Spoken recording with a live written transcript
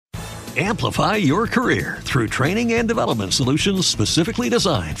Amplify your career through training and development solutions specifically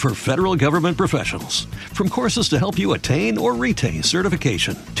designed for federal government professionals. From courses to help you attain or retain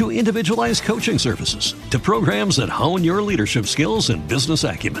certification, to individualized coaching services, to programs that hone your leadership skills and business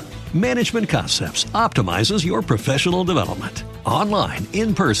acumen, Management Concepts optimizes your professional development. Online,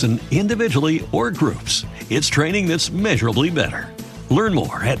 in person, individually, or groups, it's training that's measurably better. Learn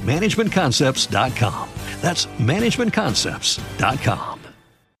more at managementconcepts.com. That's managementconcepts.com.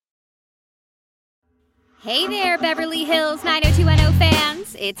 Hey there, Beverly Hills 90210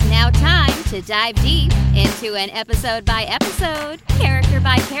 fans. It's now time to dive deep into an episode-by-episode,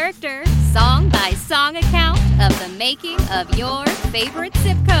 character-by-character, song-by-song account of the making of your favorite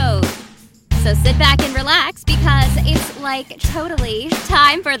zip code. So sit back and relax because it's like totally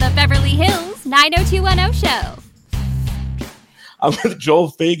time for the Beverly Hills 90210 show. I'm with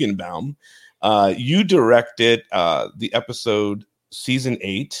Joel Feigenbaum. You directed the episode Season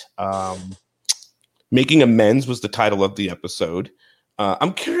 8. Making Amends was the title of the episode.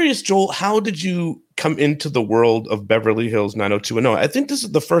 I'm curious, Joel, how did you come into the world of Beverly Hills 90210? I think this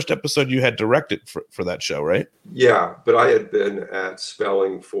is the first episode you had directed for that show, right? Yeah, but I had been at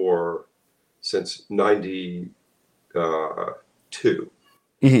Spelling since 92. Wrote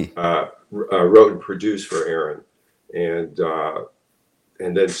and produced for Aaron, and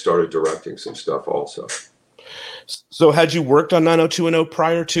then started directing some stuff also. So had you worked on 90210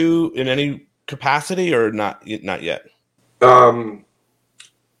 prior to in any capacity or not yet? No,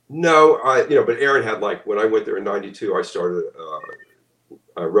 but Aaron had, like, when I went there in 92, I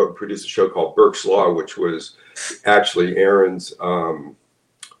wrote and produced a show called Burke's Law, which was actually Aaron's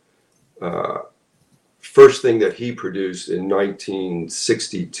first thing that he produced in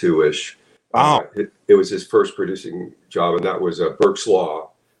 1962-ish. Wow. It was his first producing job, and that was Burke's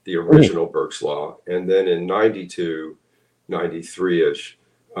Law, the original Burke's Law. And then in 92, 93-ish,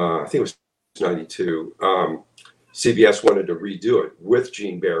 I think it was 92, CBS wanted to redo it with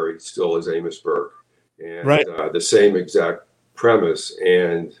Gene Barry still as Amos Burke, and right. The same exact premise.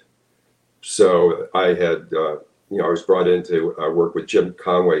 And so I had, I was brought in to work with Jim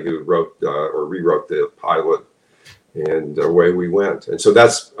Conway, who wrote or rewrote the pilot, and away we went. And so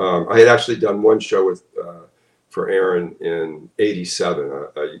that's I had actually done one show for Aaron in '87,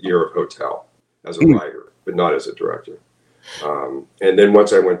 a year of Hotel, as a writer, but not as a director. And then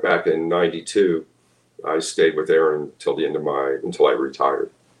once I went back in 92, I stayed with Aaron until I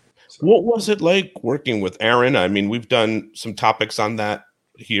retired. So. What was it like working with Aaron? I mean, we've done some topics on that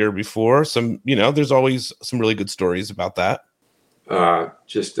here before. There's always some really good stories about that.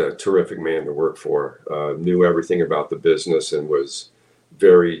 Just a terrific man to work for. Knew everything about the business and was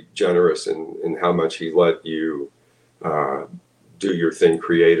very generous in how much he let you do your thing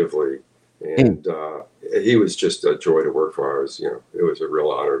creatively. And he was just a joy to work for. It was a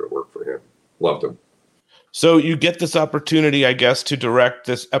real honor to work for him. Loved him. So you get this opportunity, I guess, to direct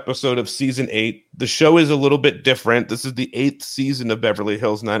this episode of Season 8. The show is a little bit different. This is the 8th season of Beverly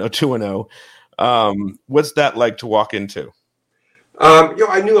Hills 90210. What's that like to walk into?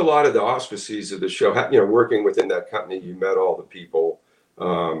 I knew a lot of the auspices of the show. Working within that company, you met all the people,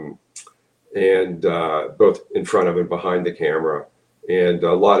 and both in front of and behind the camera. And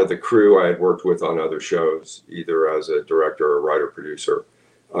a lot of the crew I had worked with on other shows, either as a director or writer-producer.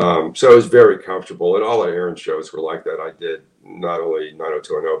 So it was very comfortable. And all of Aaron's shows were like that. I did not only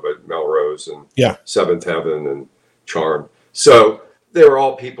 90210, but Melrose and Seventh Heaven and Charmed. So they were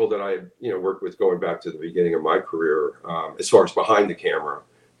all people that I worked with going back to the beginning of my career, as far as behind the camera.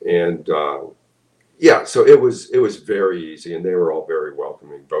 And so it was very easy, and they were all very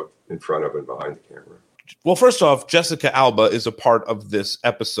welcoming, both in front of and behind the camera. Well, first off, Jessica Alba is a part of this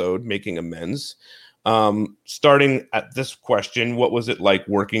episode, Making Amends. Starting at this question, what was it like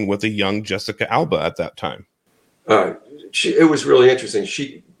working with a young Jessica Alba at that time? It was really interesting.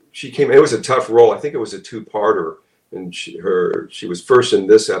 She came. It was a tough role. I think it was a two-parter, and she was first in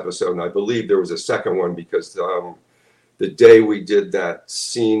this episode, and I believe there was a second one because the day we did that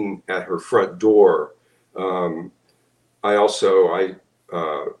scene at her front door, I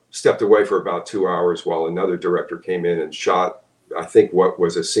stepped away for about 2 hours while another director came in and shot, I think, what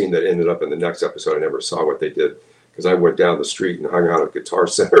was a scene that ended up in the next episode. I never saw what they did because I went down the street and hung out at Guitar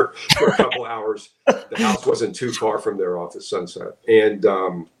Center for a couple hours. The house wasn't too far from there off the Sunset. And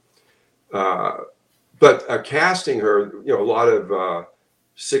but casting her, a lot of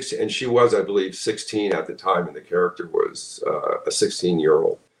 16, and she was, I believe, 16 at the time, and the character was a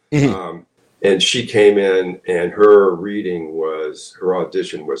 16-year-old. Mm-hmm. And she came in, and her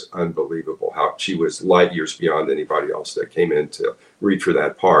audition was unbelievable. How she was light years beyond anybody else that came in to read for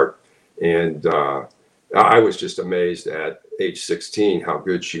that part. And I was just amazed at age 16 how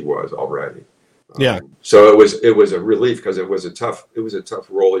good she was already. Yeah. So it was a relief because it was a tough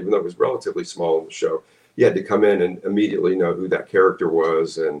role, even though it was relatively small in the show. You had to come in and immediately know who that character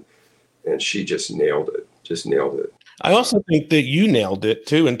was, and she just nailed it. I also think that you nailed it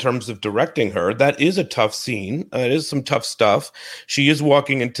too in terms of directing her. That is a tough scene. It is some tough stuff. She is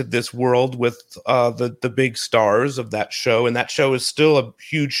walking into this world with the big stars of that show, and that show is still a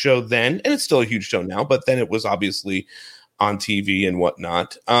huge show then, and it's still a huge show now. But then it was obviously on TV and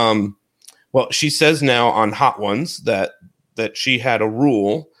whatnot. Well, she says now on Hot Ones that she had a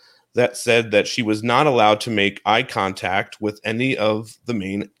rule that said that she was not allowed to make eye contact with any of the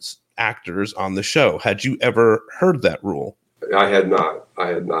main actors on the show. Had you ever heard that rule? I had not.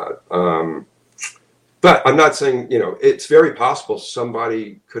 But I'm not saying, it's very possible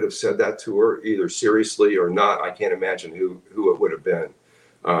somebody could have said that to her, either seriously or not. I can't imagine who it would have been.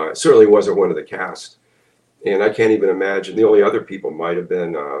 It certainly wasn't one of the cast. And I can't even imagine. The only other people might have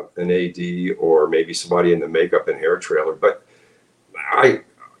been an AD or maybe somebody in the makeup and hair trailer. But I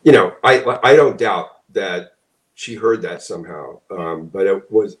don't doubt that she heard that somehow. But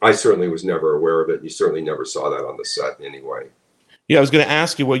I certainly was never aware of it. You certainly never saw that on the set anyway. Yeah, I was going to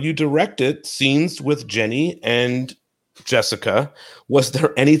ask you, well, you directed scenes with Jenny and Jessica. Was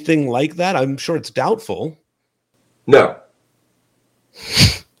there anything like that? I'm sure it's doubtful. No.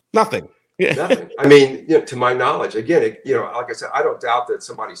 Nothing. Yeah. Nothing. I mean, to my knowledge, again, like I said, I don't doubt that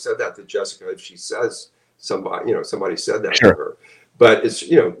somebody said that to Jessica. If she says somebody said that Sure. to her, but it's,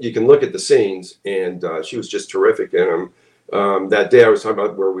 you can look at the scenes, and she was just terrific in them. That day I was talking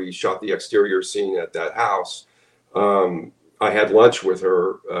about where we shot the exterior scene at that house. I had lunch with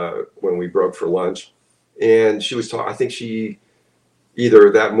her when we broke for lunch, and she was talking. I think she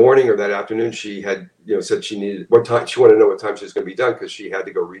either that morning or that afternoon she had said she needed what time she wanted to know what time she was going to be done because she had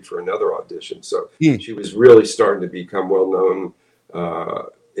to go read for another audition. So she was really starting to become well known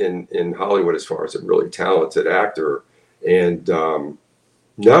in Hollywood as far as a really talented actor. And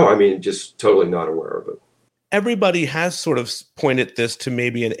no, I mean, just totally not aware of it. Everybody has sort of pointed this to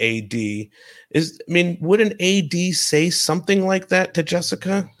maybe an AD. Would an AD say something like that to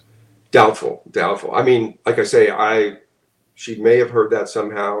Jessica? Doubtful. I mean, like I say, she may have heard that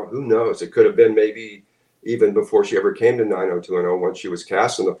somehow. Who knows? It could have been maybe even before she ever came to 90210 when she was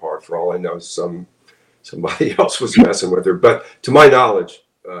cast in the part. For all I know, somebody else was messing with her. But to my knowledge,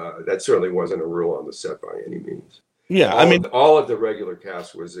 that certainly wasn't a rule on the set by any means. Yeah, all of the regular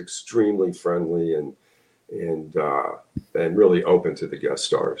cast was extremely friendly and really open to the guest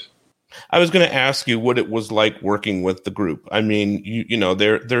stars. I was going to ask you what it was like working with the group. I mean,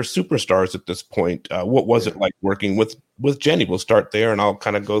 they're superstars at this point. What was it like working with Jenny? We'll start there, and I'll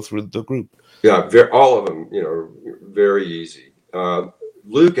kind of go through the group. Yeah, all of them, very easy.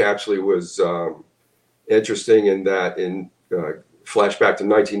 Luke actually was interesting in that in flashback to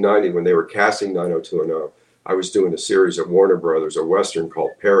 1990 when they were casting 90210. I was doing a series at Warner Brothers, a Western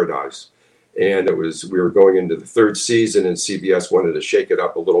called Paradise. And we were going into the third season, and CBS wanted to shake it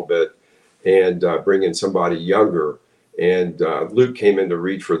up a little bit and bring in somebody younger. And Luke came in to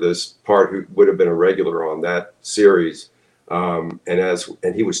read for this part, who would have been a regular on that series.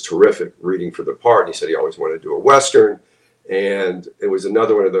 And he was terrific reading for the part. And he said he always wanted to do a Western. And it was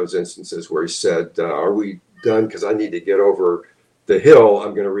another one of those instances where he said, are we done? Because I need to get over the hill.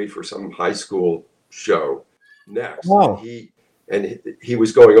 I'm going to read for some high school show next. Wow. And he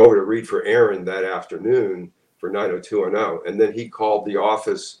was going over to read for Aaron that afternoon for 90210. And then he called the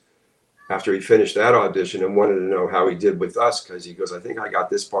office after he finished that audition and wanted to know how he did with us. Because he goes, I think I got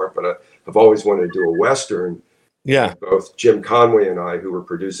this part, but I've always wanted to do a Western. Yeah. Both Jim Conway and I, who were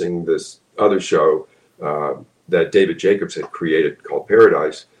producing this other show that David Jacobs had created called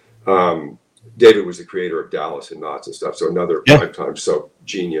Paradise. David was the creator of Dallas and Knots and stuff. So another lifetime soap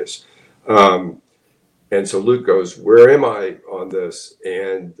genius. And so Luke goes, where am I on this?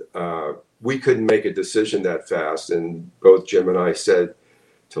 And we couldn't make a decision that fast. And both Jim and I said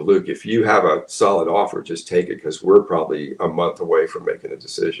to Luke, if you have a solid offer, just take it, because we're probably a month away from making a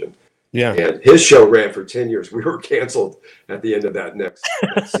decision. Yeah. And his show ran for 10 years. We were canceled at the end of that next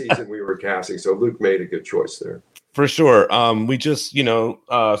season we were casting. So Luke made a good choice there. For sure. We just,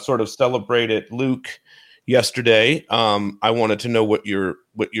 sort of celebrated Luke yesterday. I wanted to know what your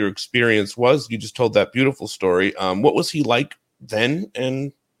experience was. You just told that beautiful story. What was he like then?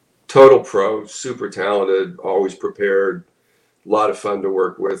 And total pro, super talented, always prepared, a lot of fun to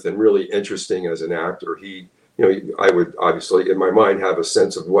work with, and really interesting as an actor. I would obviously in my mind have a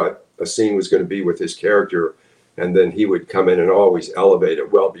sense of what a scene was going to be with his character, and then he would come in and always elevate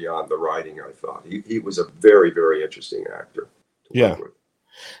it well beyond the writing. I thought he was a very, very interesting actor to work with.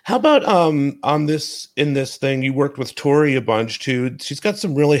 How about on this in this thing you worked with Tori a bunch too. She's got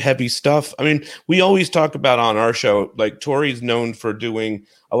some really heavy stuff. I mean, we always talk about on our show, like Tori's known for doing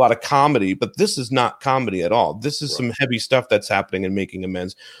a lot of comedy, but this is not comedy at all. This is some heavy stuff that's happening in Making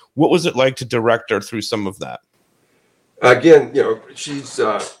Amends. What was it like to direct her through some of that? Again, she's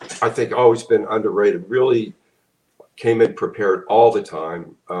I think always been underrated. Really came in prepared all the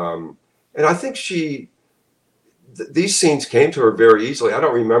time, and I think these scenes came to her very easily. I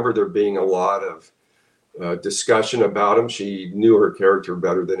don't remember there being a lot of discussion about them. She knew her character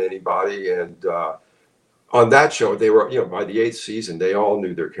better than anybody. And on that show, they were, by the 8th season, they all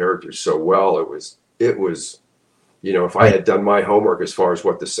knew their characters so well. It was, if I had done my homework as far as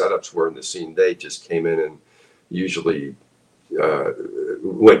what the setups were in the scene, they just came in and usually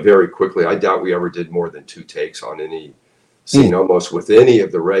went very quickly. I doubt we ever did more than 2 takes on any scene, almost with any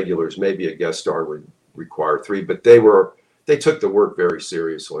of the regulars. Maybe a guest star would require 3, but they took the work very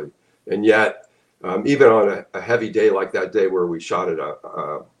seriously. And yet, even on a heavy day like that day where we shot at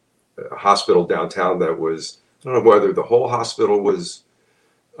a hospital downtown that was, I don't know whether the whole hospital was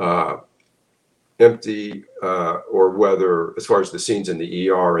empty or whether, as far as the scenes in the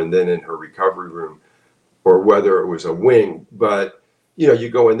ER and then in her recovery room, or whether it was a wing, but you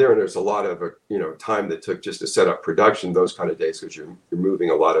go in there and there's a lot of time that took just to set up production those kind of days, because you're moving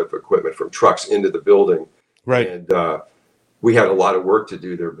a lot of equipment from trucks into the building, right? And we had a lot of work to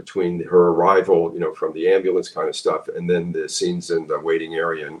do there between her arrival, from the ambulance kind of stuff, and then the scenes in the waiting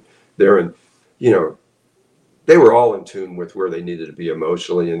area and there, and they were all in tune with where they needed to be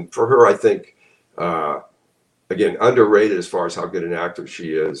emotionally. And for her, I think again, underrated as far as how good an actor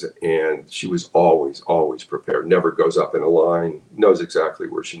she is. And she was always prepared, never goes up in a line, knows exactly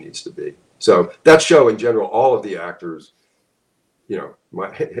where she needs to be. So that show in general, all of the actors,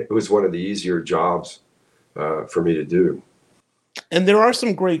 it was one of the easier jobs for me to do. And there are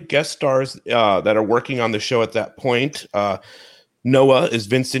some great guest stars that are working on the show at that point. Noah is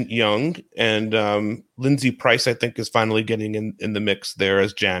Vincent Young, and Lindsay Price, I think, is finally getting in the mix there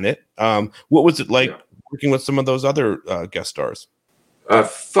as Janet. What was it like working with some of those other guest stars?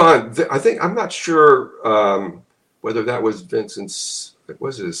 Fun. I think, I'm not sure whether that was Vincent's,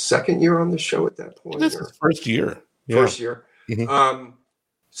 was it his second year on the show at that point? This is his first year. First year. Mm-hmm.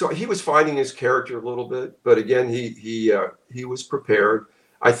 So he was finding his character a little bit, but again, he was prepared.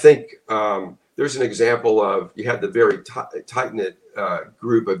 I think there's an example of, you had the very tight-knit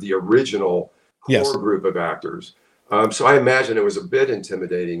group of the original core group of actors. So I imagine it was a bit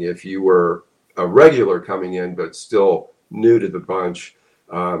intimidating if you were a regular coming in, but still new to the bunch,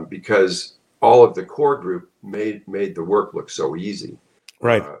 because all of the core group made the work look so easy.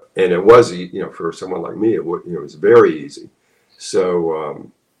 Right. And it was, for someone like me, it was very easy.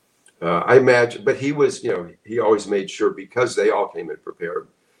 So I imagine, but he was, he always made sure, because they all came in prepared,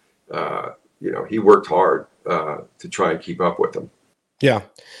 he worked hard to try and keep up with them. Yeah.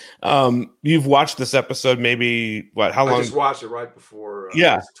 You've watched this episode maybe, how long? I just watched it right before,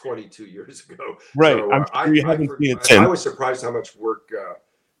 22 years ago. Right. So, I'm sure you haven't seen it since. I was surprised how much work,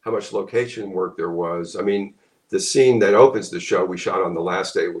 how much location work there was. I mean, the scene that opens the show, we shot on the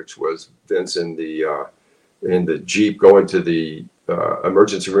last day, which was Vince in the Jeep going to the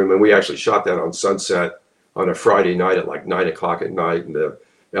emergency room. And we actually shot that on Sunset on a Friday night at like 9:00 at night in the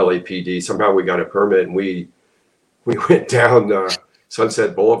LAPD. Somehow we got a permit and we went down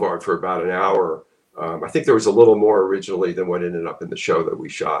Sunset Boulevard for about an hour. I think there was a little more originally than what ended up in the show that we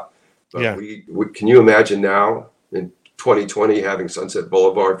shot. But we can you imagine now in 2020 having Sunset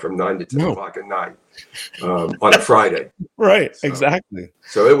Boulevard from 9 to 10 o'clock at night on a Friday? Right, so, exactly.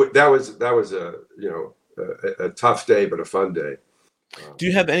 So that was a tough day, but a fun day. Do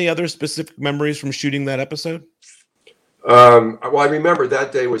you have any other specific memories from shooting that episode? Well, I remember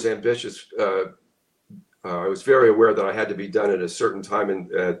that day was ambitious. I was very aware that I had to be done at a certain time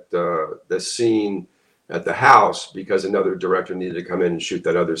at the scene at the house, because another director needed to come in and shoot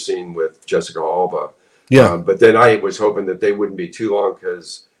that other scene with Jessica Alba. Yeah. But then I was hoping that they wouldn't be too long,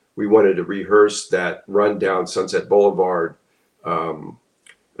 because we wanted to rehearse that run down Sunset Boulevard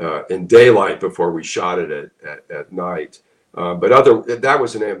in daylight before we shot it at night. But that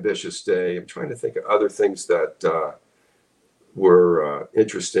was an ambitious day. I'm trying to think of other things that were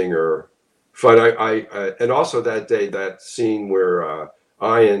interesting or fun. And also that day, that scene where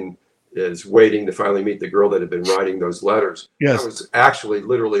Ian is waiting to finally meet the girl that had been writing those letters. Yes. That was actually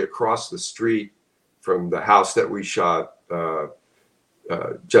literally across the street from the house that we shot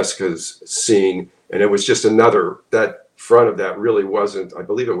Jessica's scene. And it was just that front of that really wasn't, I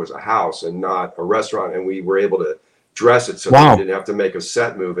believe it was a house and not a restaurant. And we were able to dress it so that we didn't have to make a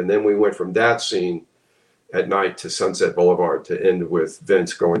set move. And then we went from that scene at night to Sunset Boulevard to end with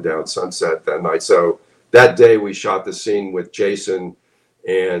Vince going down Sunset that night. So that day we shot the scene with Jason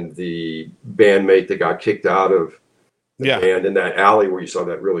and the bandmate that got kicked out of the band in that alley where you saw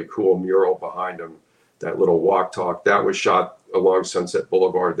that really cool mural behind him, that little walk talk. That was shot along Sunset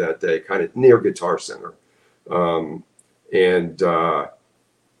Boulevard that day, kind of near Guitar Center.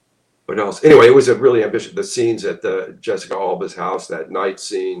 What else? Anyway, it was a really ambitious, the scenes at the Jessica Alba's house, that night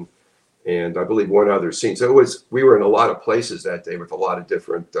scene, and I believe one other scene. So we were in a lot of places that day with a lot of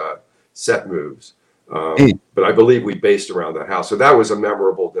different set moves. But I believe we based around that house. So that was a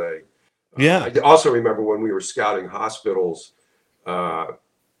memorable day. Yeah. I also remember when we were scouting hospitals, and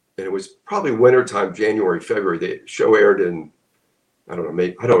it was probably wintertime, January, February. The show aired in,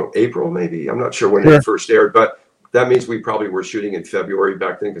 April maybe. I'm not sure when it first aired, but that means we probably were shooting in February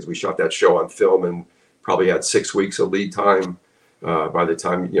back then because we shot that show on film and probably had 6 weeks of lead time. By the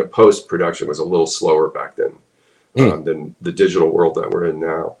time, post-production was a little slower back then than the digital world that we're in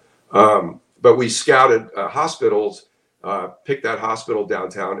now. But we scouted hospitals, picked that hospital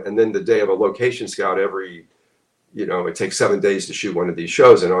downtown, and then the day of a location scout it takes 7 days to shoot one of these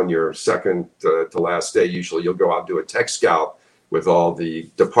shows. And on your second to last day, usually you'll go out and do a tech scout with all the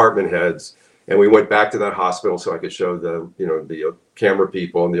department heads. And we went back to that hospital so I could show the camera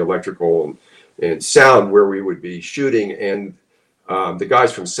people and the electrical and sound where we would be shooting. And the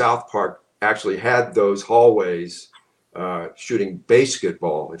guys from South Park actually had those hallways shooting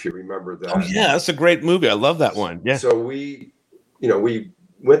basketball, if you remember that. Oh yeah, that's a great movie. I love that one. Yeah. So we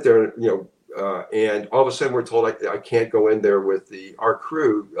went there, and all of a sudden we're told I can't go in there with our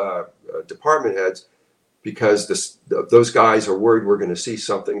crew, department heads, because those guys are worried we're going to see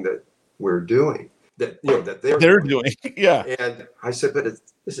something that we're doing, that they're doing. Yeah. And I said, but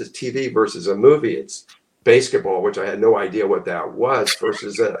this is TV versus a movie. It's basketball, which I had no idea what that was,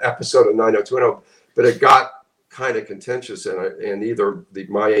 versus an episode of 90210. But it got kind of contentious, and either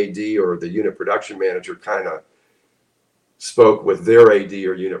my AD or the unit production manager kind of spoke with their AD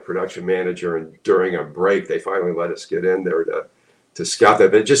or unit production manager, and during a break they finally let us get in there to scout that.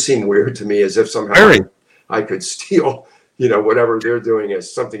 But it just seemed weird to me, as if somehow I could steal whatever they're doing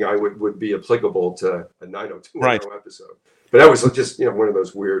as something I would be applicable to a 90210 episode. But that was just one of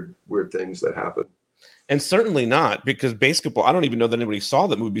those weird things that happened. And certainly not, because basketball, I don't even know that anybody saw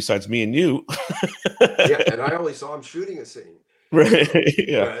that movie besides me and you. Yeah, and I only saw him shooting a scene. Right.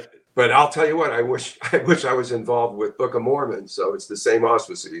 Yeah. But I'll tell you what, I wish I was involved with Book of Mormon, so it's the same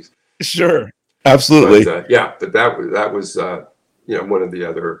auspices. Sure. Absolutely. But that was one of the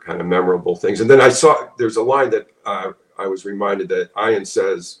other kind of memorable things. And then there's a line that I was reminded that Ian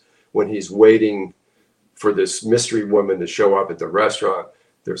says when he's waiting for this mystery woman to show up at the restaurant.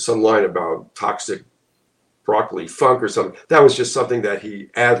 There's some line about toxic broccoli funk or something. That was just something that he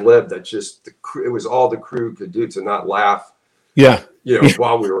ad-libbed, that it was all the crew could do to not laugh. Yeah.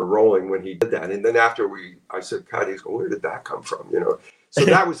 While we were rolling when he did that. And then after I said, God, he's going, where did that come from? So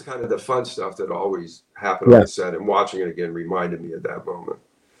that was kind of the fun stuff that always happened on the set, and watching it again reminded me of that moment.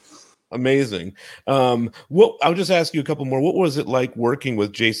 Amazing. I'll just ask you a couple more. What was it like working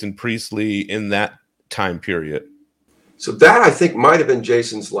with Jason Priestley in that time period? So that, I think, might have been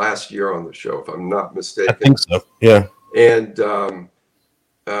Jason's last year on the show, if I'm not mistaken. I think so. Yeah. And,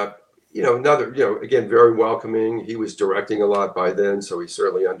 again, very welcoming. He was directing a lot by then, so he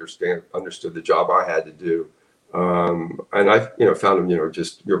certainly understood the job I had to do. And I, found him,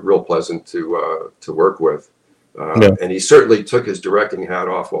 just real pleasant to work with. And he certainly took his directing hat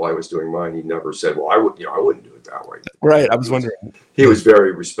off while I was doing mine. He never said, well, I wouldn't do it that way. Right. I was wondering. He was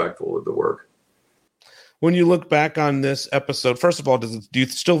very respectful of the work. When you look back on this episode, first of all,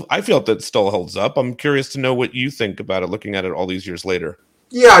 I feel that it still holds up. I'm curious to know what you think about it, looking at it all these years later.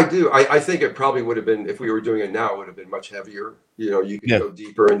 Yeah, I do. I think it probably would have been, if we were doing it now, it would have been much heavier. You could go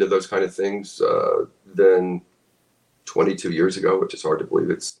deeper into those kind of things than 22 years ago, which is hard to believe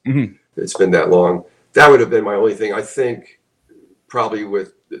it's been that long. That would have been my only thing. I think probably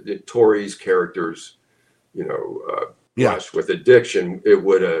with Tori's characters, with addiction, it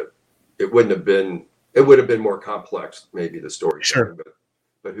would have been more complex, maybe, the story. Sure.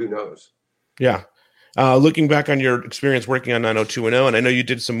 But who knows? Yeah. Looking back on your experience working on 90210, and I know you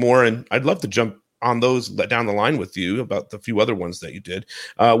did some more, and I'd love to jump on those down the line with you about the few other ones that you did.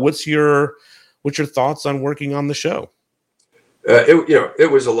 What's your thoughts on working on the show?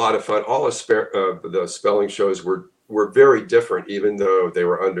 It was a lot of fun. All the spelling shows were very different, even though they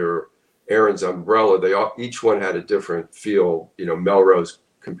were under Aaron's umbrella. Each one had a different feel. Melrose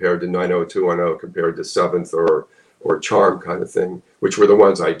compared to 90210, compared to Seventh or Charm kind of thing, which were the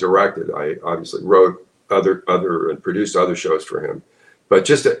ones I directed. I obviously wrote other and produced other shows for him. But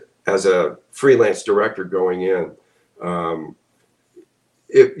just as a freelance director going in,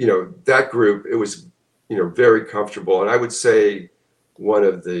 that group, it was, very comfortable. And I would say one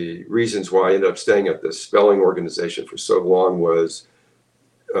of the reasons why I ended up staying at the spelling organization for so long was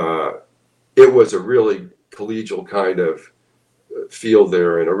it was a really collegial kind of field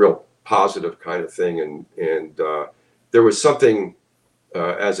there and a real positive kind of thing. And there was something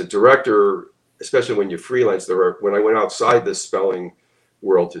as a director, especially when you freelance, when I went outside the spelling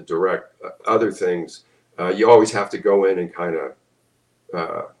world to direct other things, you always have to go in and kind of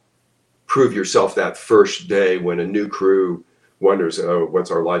prove yourself that first day when a new crew wonders, oh,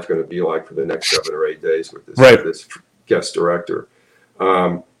 what's our life going to be like for the next 7 or 8 days with this guest director.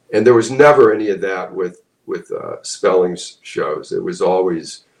 And there was never any of that with spelling shows. It was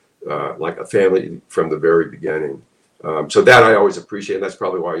always like a family from the very beginning. So that I always appreciate. And that's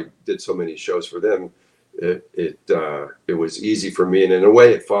probably why I did so many shows for them. It was easy for me, and in a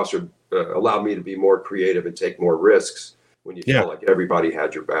way, it allowed me to be more creative and take more risks when you felt like everybody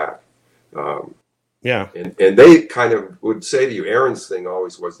had your back. And they kind of would say to you, Aaron's thing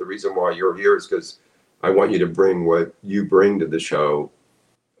always was, the reason why you're here is because I want you to bring what you bring to the show.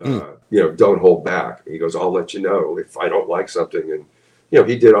 Don't hold back. He goes, I'll let you know if I don't like something. And,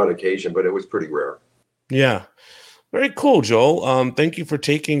 he did on occasion, but it was pretty rare. Yeah. Very cool, Joel. Thank you for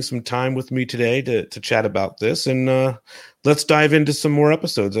taking some time with me today to chat about this. And let's dive into some more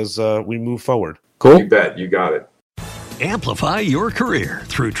episodes as we move forward. Cool? You bet. You got it. Amplify your career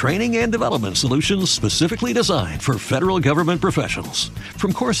through training and development solutions specifically designed for federal government professionals.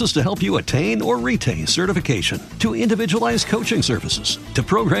 From courses to help you attain or retain certification, to individualized coaching services, to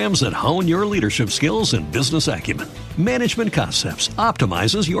programs that hone your leadership skills and business acumen, Management Concepts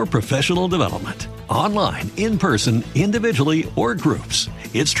optimizes your professional development. Online, in person, individually, or groups,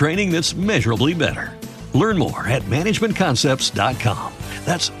 it's training that's measurably better. Learn more at managementconcepts.com.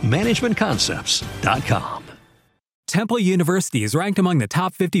 That's managementconcepts.com. Temple University is ranked among the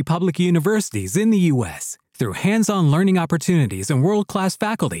top 50 public universities in the U.S. Through hands-on learning opportunities and world-class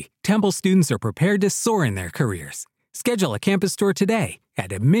faculty, Temple students are prepared to soar in their careers. Schedule a campus tour today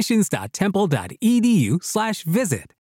at admissions.temple.edu/visit.